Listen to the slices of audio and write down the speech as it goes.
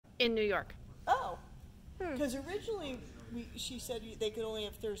In New York. Oh. Because originally she said they could only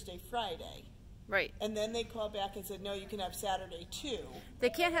have Thursday, Friday. Right. And then they called back and said, no, you can have Saturday too. They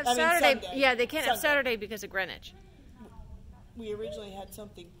can't have Sunday. Yeah, they can't have Sunday. Saturday because of Greenwich. We originally had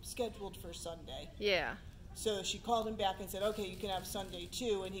something scheduled for Sunday. Yeah. So she called him back and said, okay, you can have Sunday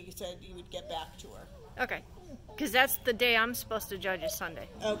too, and he said he would get back to her. Okay. Because that's the day I'm supposed to judge is Sunday.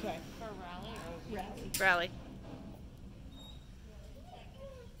 Okay. For rally or Rally. Rally.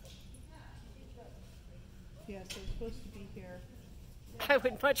 Yeah, so it's supposed to be here. I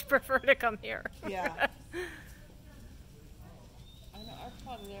would much prefer to come here. Yeah. I know our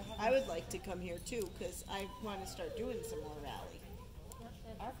club, they're having, I would like to come here too, because I want to start doing some more rally.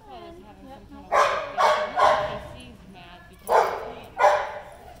 our club is having some kind of AC's mad because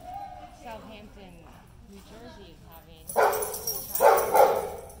Southampton, New Jersey is having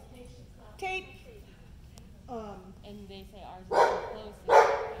Tape. and they say ours is too close and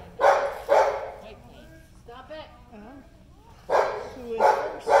White Plains. Stop it. Who is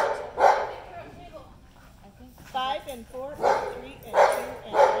first? I think 5 and 4 and 3 and 2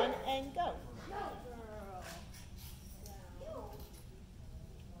 and 1 and go.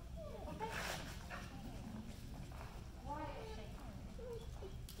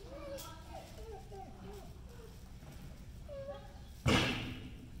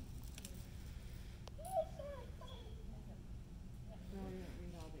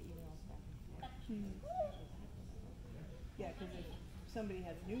 Yeah, because if somebody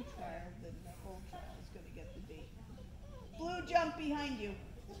had a new trial, then the old trial is going to get the date. Blue jump behind you.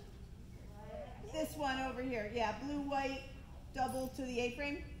 This one over here. Yeah, blue, white, double to the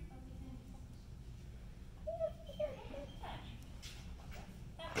A-frame.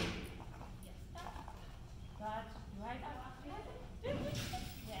 Did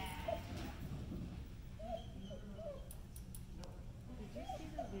you see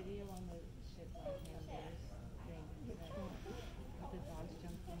the video on the ship on Hamburg's thing? With the dogs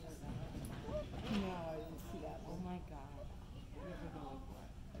jumping in the bed? No, I didn't see that Oh one. my god. You have to go look for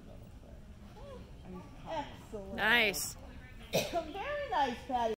it. I go look for it. I mean, Excellent. Nice. Very nice, Patty.